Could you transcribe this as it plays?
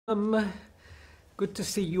Good to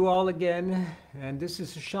see you all again, and this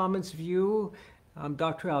is a Shaman's View. I'm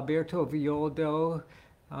Dr. Alberto Villoldo.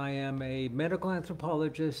 I am a medical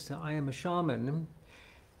anthropologist. I am a shaman,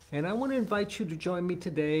 and I want to invite you to join me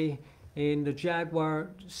today in the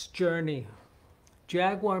Jaguar's journey.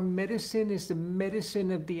 Jaguar medicine is the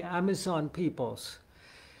medicine of the Amazon peoples,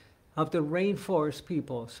 of the rainforest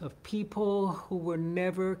peoples, of people who were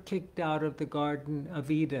never kicked out of the Garden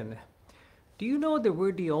of Eden. Do you know that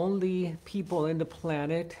we're the only people in the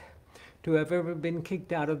planet to have ever been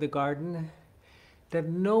kicked out of the garden? That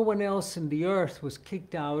no one else in the earth was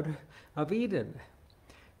kicked out of Eden.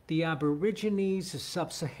 The Aborigines, the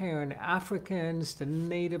Sub-Saharan Africans, the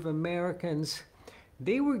Native Americans,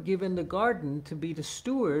 they were given the garden to be the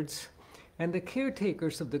stewards and the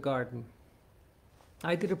caretakers of the garden.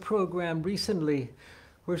 I did a program recently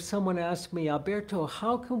where someone asked me, Alberto,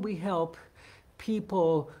 how can we help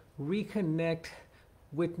people reconnect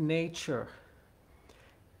with nature?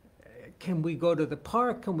 Can we go to the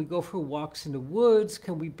park? Can we go for walks in the woods?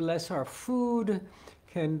 Can we bless our food?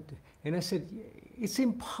 And I said, it's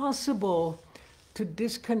impossible to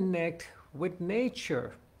disconnect with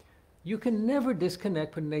nature. You can never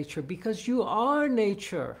disconnect with nature because you are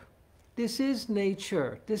nature. This is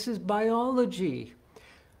nature. This is biology.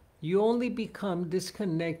 You only become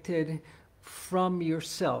disconnected from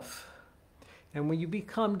yourself. And when you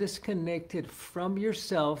become disconnected from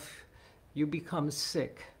yourself, you become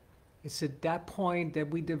sick. It's at that point that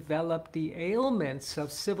we develop the ailments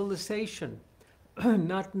of civilization,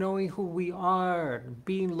 not knowing who we are,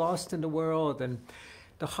 being lost in the world, and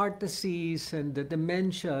the heart disease, and the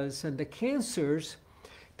dementias, and the cancers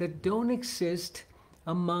that don't exist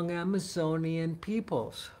among Amazonian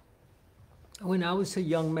peoples. When I was a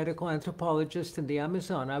young medical anthropologist in the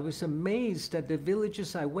Amazon, I was amazed that the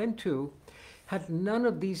villages I went to had none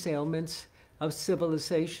of these ailments of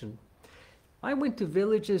civilization. I went to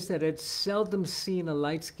villages that had seldom seen a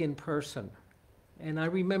light-skinned person. And I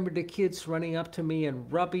remember the kids running up to me and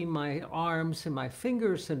rubbing my arms and my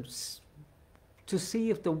fingers and to see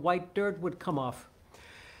if the white dirt would come off.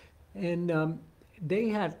 And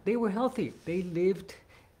they were healthy. They lived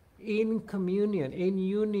in communion, in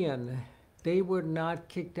union. They were not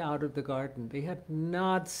kicked out of the garden. They had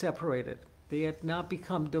not separated. They had not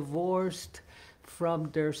become divorced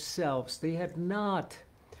from themselves. They had not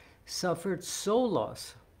suffered soul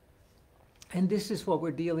loss. And this is what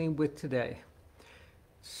we're dealing with today.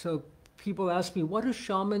 So people ask me, what do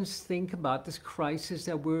shamans think about this crisis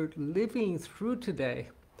that we're living through today?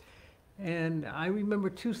 And I remember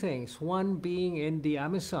two things. One being in the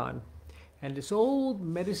Amazon, and this old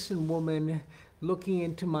medicine woman looking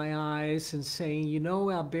into my eyes and saying, you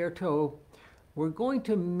know, Alberto, we're going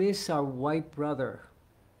to miss our white brother.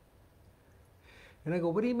 And I go,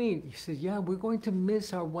 what do you mean? He says, yeah, we're going to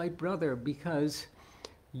miss our white brother because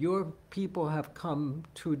your people have come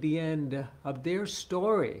to the end of their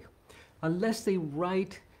story. Unless they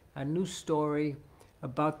write a new story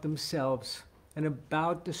about themselves and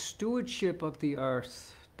about the stewardship of the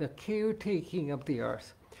earth, the caretaking of the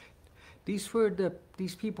earth. These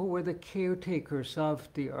people were the caretakers of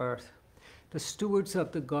the earth, the stewards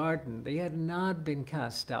of the garden. They had not been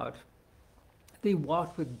cast out. They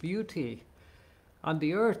walked with beauty on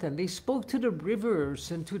the earth, and they spoke to the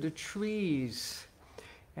rivers and to the trees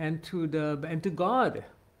and to God.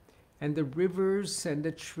 And the rivers and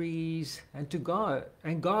the trees and to God,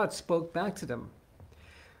 and God spoke back to them.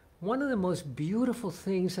 One of the most beautiful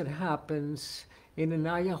things that happens in an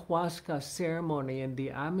ayahuasca ceremony in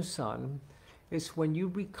the Amazon is when you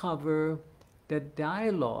recover the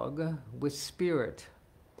dialogue with spirit,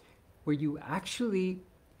 where you actually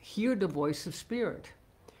hear the voice of spirit.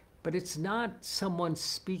 But it's not someone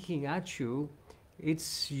speaking at you,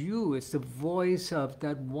 it's you, it's the voice of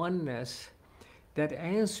that oneness that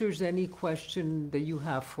answers any question that you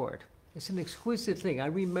have for it. It's an exquisite thing. I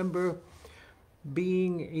remember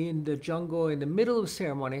being in the jungle in the middle of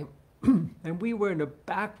ceremony, and we were in the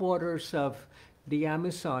backwaters of the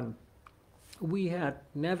Amazon. We had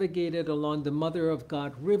navigated along the Mother of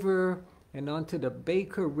God River and onto the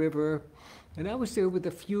Baker River, and I was there with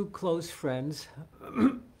a few close friends.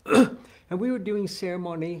 And we were doing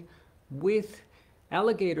ceremony with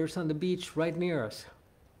alligators on the beach right near us.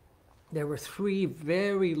 There were 3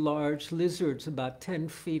 very large lizards, about 10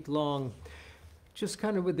 feet long, just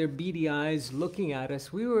kind of with their beady eyes looking at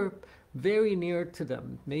us. We were very near to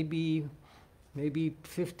them, maybe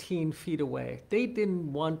 15 feet away. They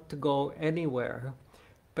didn't want to go anywhere,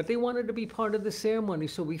 but they wanted to be part of the ceremony,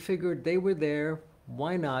 so we figured they were there,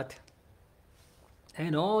 why not?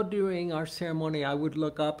 And all during our ceremony, I would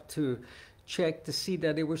look up to check to see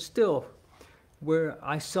that they were still where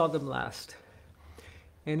I saw them last.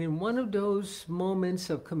 And in one of those moments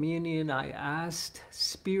of communion, I asked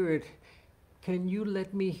Spirit, can you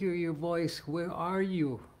let me hear your voice? Where are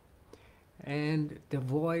you? And the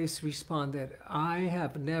voice responded, I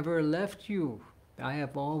have never left you. I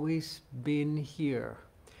have always been here.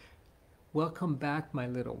 Welcome back, my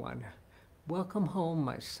little one. Welcome home,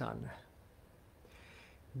 my son.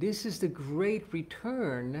 This is the great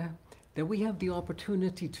return that we have the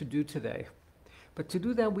opportunity to do today. But to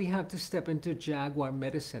do that, we have to step into Jaguar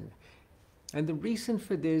medicine. And the reason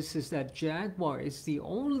for this is that Jaguar is the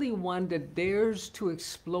only one that dares to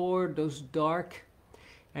explore those dark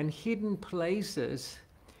and hidden places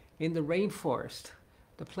in the rainforest,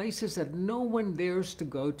 the places that no one dares to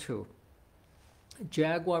go to.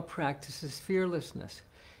 Jaguar practices fearlessness,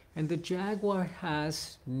 and the Jaguar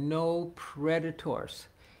has no predators.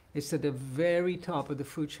 It's at the very top of the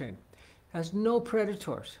food chain. Has no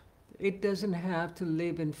predators. It doesn't have to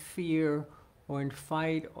live in fear or in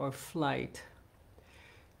fight or flight.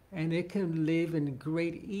 And it can live in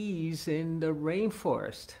great ease in the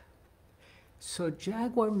rainforest. So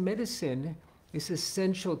Jaguar medicine is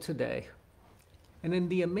essential today. And in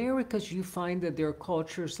the Americas, you find that there are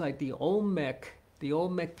cultures like the Olmec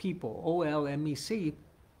people, O-L-M-E-C,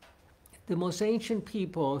 the most ancient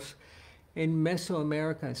peoples in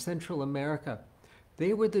Mesoamerica and Central America.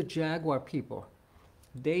 They were the Jaguar people.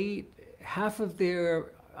 Half of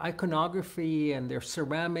their iconography and their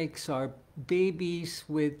ceramics are babies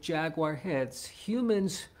with jaguar heads,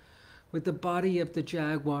 humans with the body of the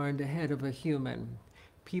jaguar and the head of a human,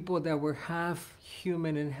 people that were half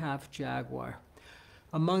human and half jaguar.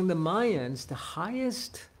 Among the Mayans, the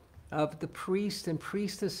highest of the priests and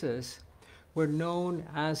priestesses were known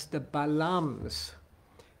as the Balams.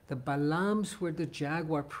 The Balams were the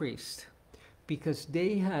jaguar priests because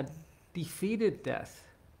they had defeated death.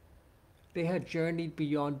 They had journeyed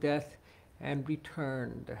beyond death and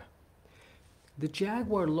returned. The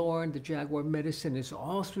Jaguar lore and the Jaguar medicine is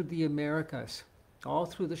all through the Americas, all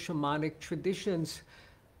through the shamanic traditions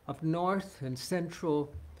of North and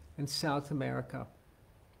Central and South America.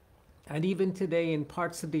 And even today in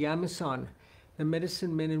parts of the Amazon, the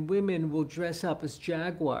medicine men and women will dress up as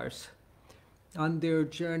jaguars on their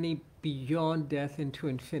journey beyond death into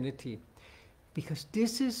infinity. Because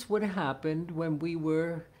this is what happened when we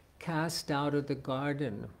were cast out of the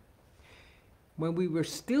garden. When we were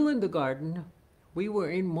still in the garden, we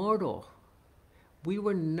were immortal. We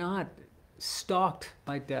were not stalked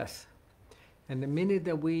by death. And the minute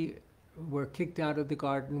that we were kicked out of the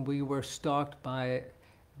garden, we were stalked by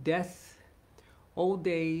death, old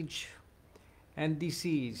age, and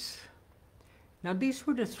disease. Now, these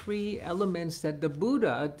were the three elements that the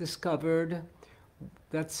Buddha discovered.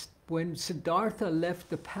 That's when Siddhartha left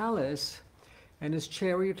the palace and his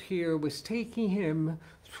charioteer was taking him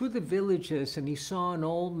through the villages, and he saw an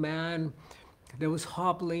old man that was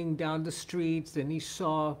hobbling down the streets, and he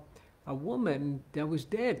saw a woman that was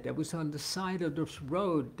dead, that was on the side of this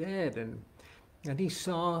road, dead, and he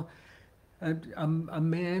saw a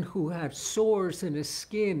man who had sores in his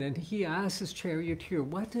skin, and he asked his charioteer,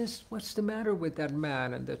 what's the matter with that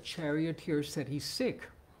man? And the charioteer said, he's sick.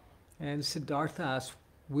 And Siddhartha asked,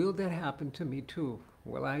 will that happen to me too?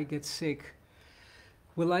 Will I get sick?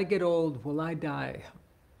 Will I get old? Will I die?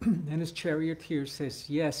 And his charioteer says,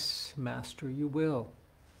 yes, master, you will.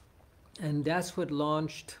 And that's what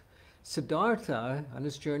launched Siddhartha on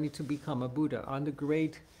his journey to become a Buddha, on the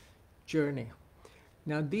great journey.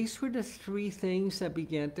 Now, these were the three things that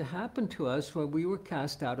began to happen to us when we were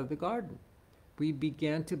cast out of the garden. We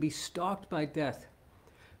began to be stalked by death.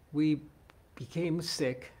 We became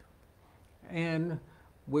sick, and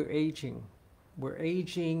we're aging. We're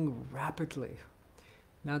aging rapidly.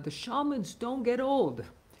 Now, the shamans don't get old.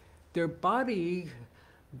 Their body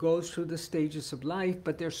goes through the stages of life,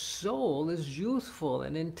 but their soul is youthful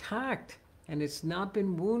and intact, and it's not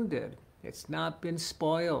been wounded. It's not been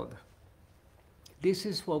spoiled. This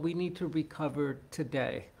is what we need to recover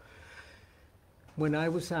today. When I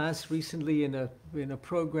was asked recently in a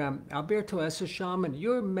program, Alberto, as a shaman,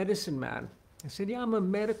 you're a medicine man. I said, yeah, I'm a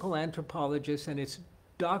medical anthropologist, and it's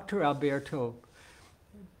Dr. Alberto,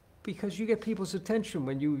 because you get people's attention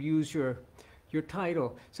when you use your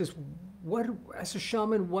title. It says, what, as a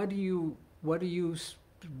shaman, what do you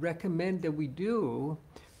recommend that we do?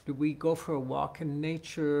 Do we go for a walk in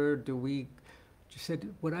nature? She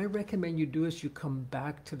said, what I recommend you do is you come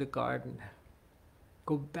back to the garden.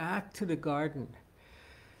 Go back to the garden.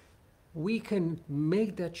 We can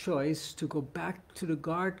make that choice to go back to the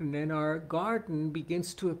garden, and our garden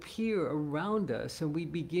begins to appear around us, and we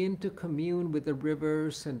begin to commune with the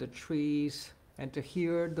rivers and the trees and to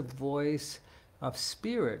hear the voice of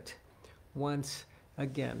spirit once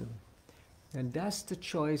again. And that's the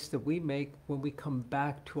choice that we make when we come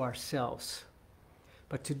back to ourselves.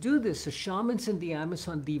 But to do this, the shamans in the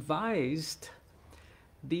Amazon devised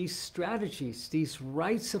these strategies, these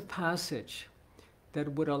rites of passage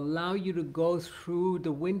that would allow you to go through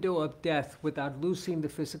the window of death without losing the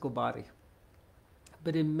physical body.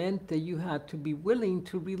 But it meant that you had to be willing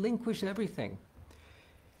to relinquish everything.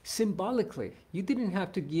 Symbolically, you didn't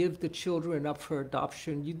have to give the children up for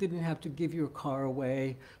adoption. You didn't have to give your car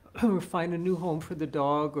away or find a new home for the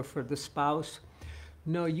dog or for the spouse.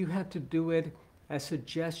 No, you had to do it as a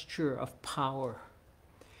gesture of power.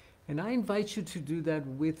 And I invite you to do that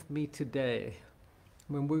with me today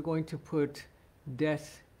when we're going to put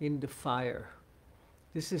death in the fire.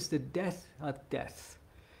 This is the death of death.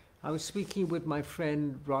 I was speaking with my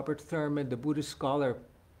friend Robert Thurman, the Buddhist scholar,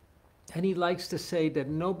 and he likes to say that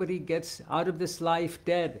nobody gets out of this life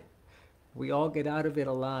dead. We all get out of it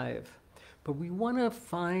alive. But we want to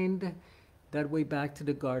find that way back to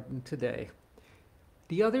the garden today.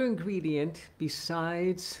 The other ingredient,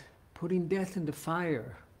 besides putting death in the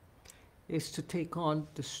fire, is to take on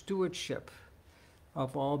the stewardship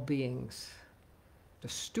of all beings. The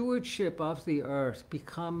stewardship of the earth,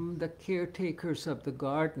 become the caretakers of the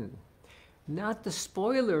garden. Not the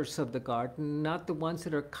spoilers of the garden, not the ones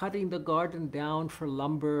that are cutting the garden down for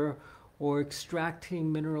lumber or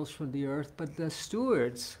extracting minerals from the earth, but the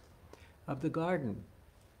stewards of the garden.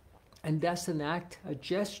 And that's an act, a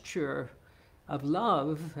gesture of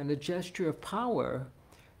love and a gesture of power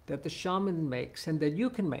that the shaman makes and that you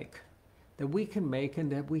can make, that we can make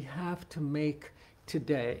and that we have to make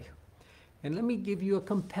today. And let me give you a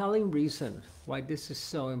compelling reason why this is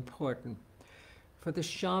so important. For the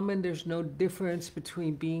shaman, there's no difference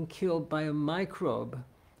between being killed by a microbe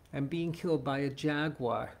and being killed by a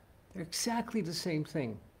jaguar. They're exactly the same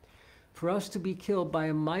thing. For us to be killed by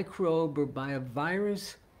a microbe or by a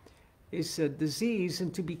virus is a disease,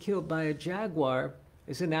 and to be killed by a jaguar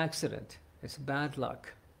is an accident. It's bad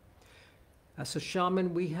luck. As a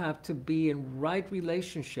shaman, we have to be in right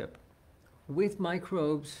relationship with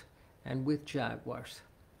microbes and with jaguars.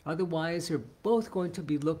 Otherwise, they're both going to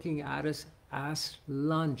be looking at us as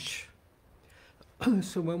lunch.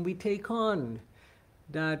 So when we take on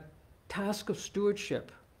that task of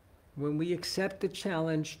stewardship, when we accept the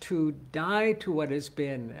challenge to die to what has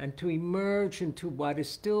been and to emerge into what is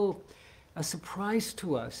still a surprise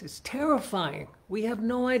to us, it's terrifying. We have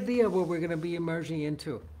no idea what we're going to be emerging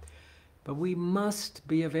into. But we must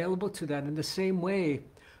be available to that in the same way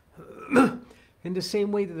in the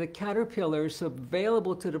same way that the caterpillar is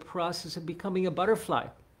available to the process of becoming a butterfly.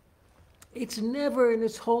 It's never in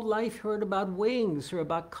its whole life heard about wings or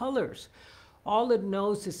about colors. All it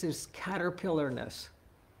knows is this caterpillarness.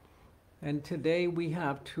 And today we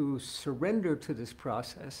have to surrender to this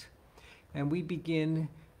process, and we begin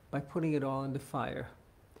by putting it all in the fire.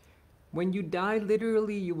 When you die,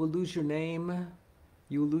 literally, you will lose your name,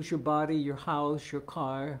 you will lose your body, your house, your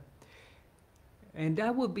car. And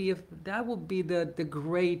that will be the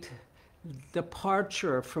great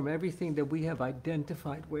departure from everything that we have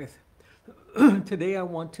identified with. Today I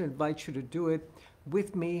want to invite you to do it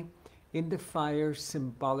with me in the fire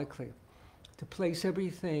symbolically, to place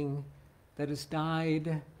everything that has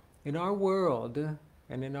died in our world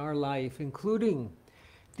and in our life, including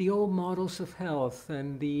the old models of health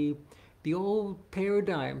and the old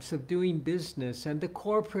paradigms of doing business and the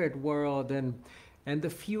corporate world and the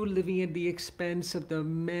few living at the expense of the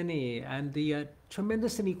many and the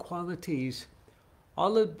tremendous inequalities.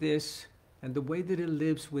 All of this and the way that it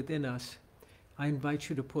lives within us, I invite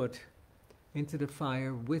you to put into the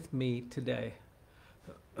fire with me today.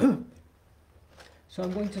 So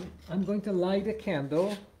I'm going to light a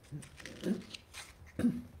candle.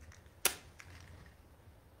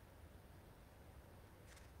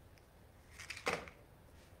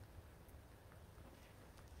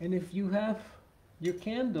 And if you have your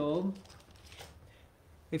candle,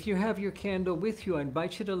 if you have your candle with you, I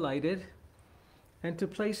invite you to light it and to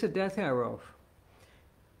place a death arrow.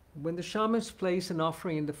 When the shamans place an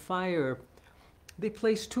offering in the fire, they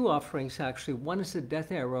place two offerings actually. One is a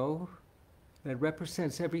death arrow that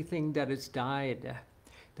represents everything that has died,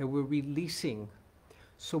 that we're releasing,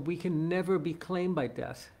 so we can never be claimed by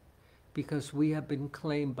death because we have been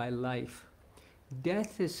claimed by life.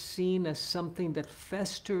 Death is seen as something that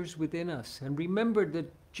festers within us. And remember, the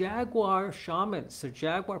jaguar shamans, the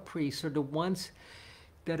jaguar priests, are the ones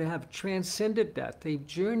that have transcended death. They've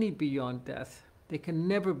journeyed beyond death. They can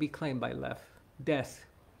never be claimed by death.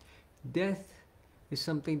 Death is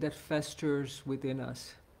something that festers within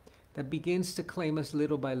us, that begins to claim us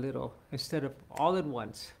little by little instead of all at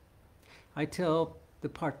once. I tell the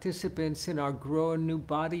participants in our Grow a New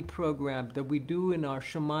Body program that we do in our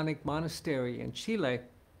shamanic monastery in Chile,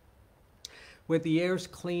 where the air is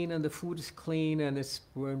clean and the food is clean and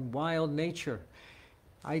we're in wild nature.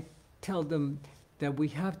 I tell them that we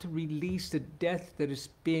have to release the death that has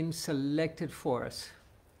been selected for us,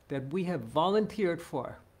 that we have volunteered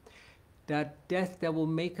for, that death that will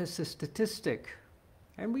make us a statistic.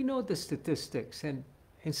 And we know the statistics, and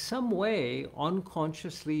in some way,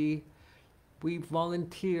 unconsciously, we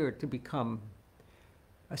volunteered to become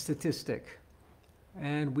a statistic.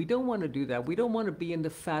 And we don't want to do that. We don't want to be in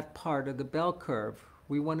the fat part of the bell curve.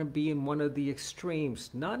 We want to be in one of the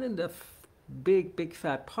extremes, not in the big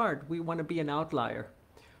fat part. We want to be an outlier.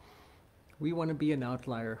 We want to be an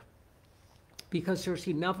outlier because there's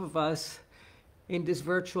enough of us in this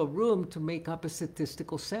virtual room to make up a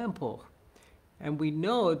statistical sample. And we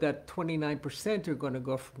know that 29% are going to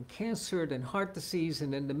go from cancer, then heart disease,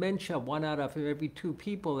 and then dementia, 1 out of every 2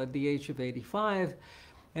 people at the age of 85.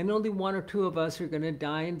 And only 1 or 2 of us are going to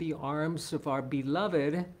die in the arms of our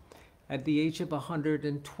beloved at the age of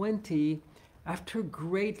 120 after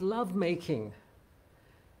great lovemaking.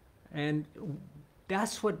 And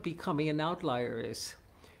that's what becoming an outlier is.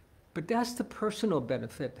 But that's the personal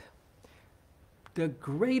benefit. The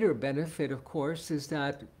greater benefit, of course, is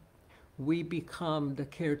that we become the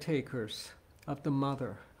caretakers of the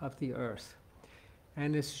mother of the earth.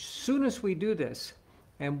 And as soon as we do this,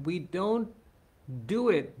 and we don't do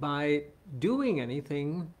it by doing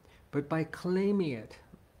anything, but by claiming it,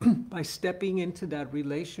 by stepping into that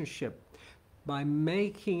relationship, by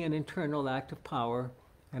making an internal act of power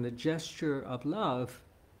and a gesture of love,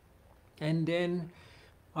 and then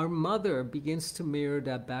our mother begins to mirror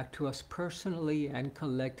that back to us personally and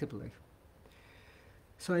collectively.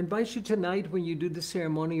 So I invite you tonight when you do the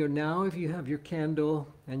ceremony, or now if you have your candle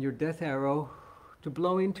and your death arrow, to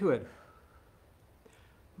blow into it.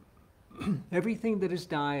 Everything that has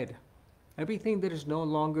died, everything that is no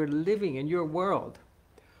longer living in your world.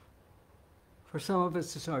 For some of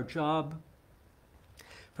us, it's our job.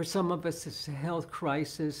 For some of us, it's a health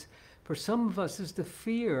crisis. For some of us, it's the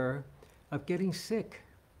fear of getting sick.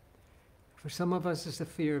 For some of us, it's the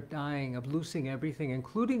fear of dying, of losing everything,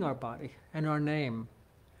 including our body and our name.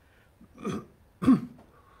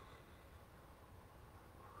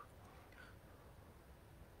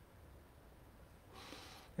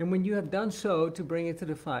 And when you have done so, to bring it to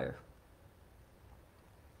the fire.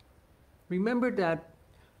 Remember that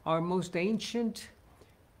our most ancient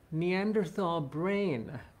Neanderthal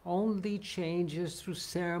brain only changes through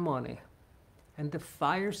ceremony. And the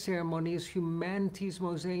fire ceremony is humanity's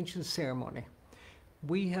most ancient ceremony.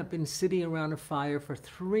 We have been sitting around a fire for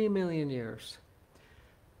 3 million years.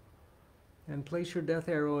 And place your death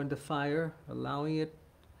arrow in the fire, allowing it,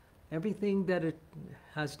 everything that it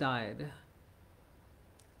has died,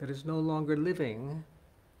 that is no longer living,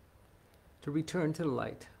 to return to the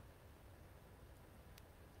light.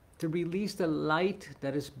 To release the light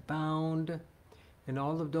that is bound in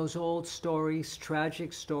all of those old stories,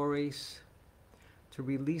 tragic stories, to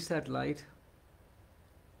release that light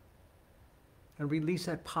and release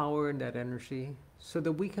that power and that energy so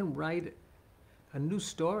that we can write a new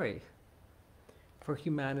story for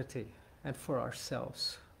humanity and for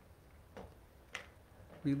ourselves.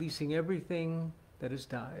 Releasing everything that has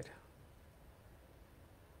died.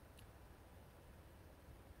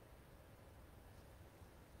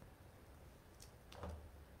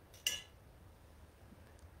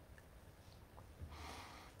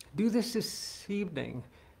 Do this evening.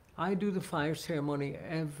 I do the fire ceremony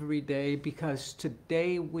every day because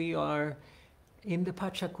today we are in the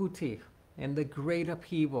Pachacuti, in the great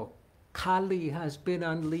upheaval. Kali has been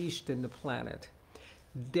unleashed in the planet.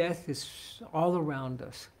 Death is all around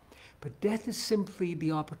us. But death is simply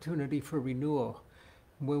the opportunity for renewal.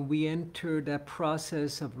 When we enter that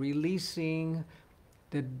process of releasing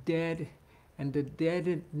the dead and the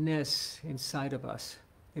deadness inside of us,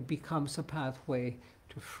 it becomes a pathway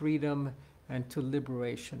to freedom and to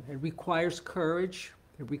liberation. It requires courage.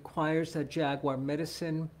 It requires that jaguar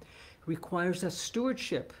medicine. It requires that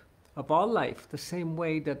stewardship of all life, the same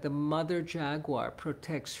way that the mother jaguar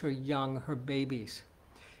protects her young, her babies.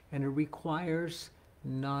 And it requires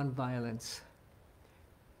non-violence.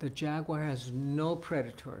 The jaguar has no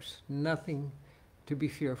predators, nothing to be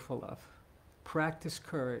fearful of. Practice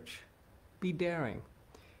courage. Be daring.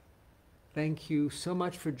 Thank you so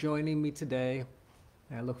much for joining me today.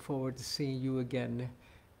 I look forward to seeing you again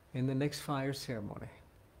in the next fire ceremony.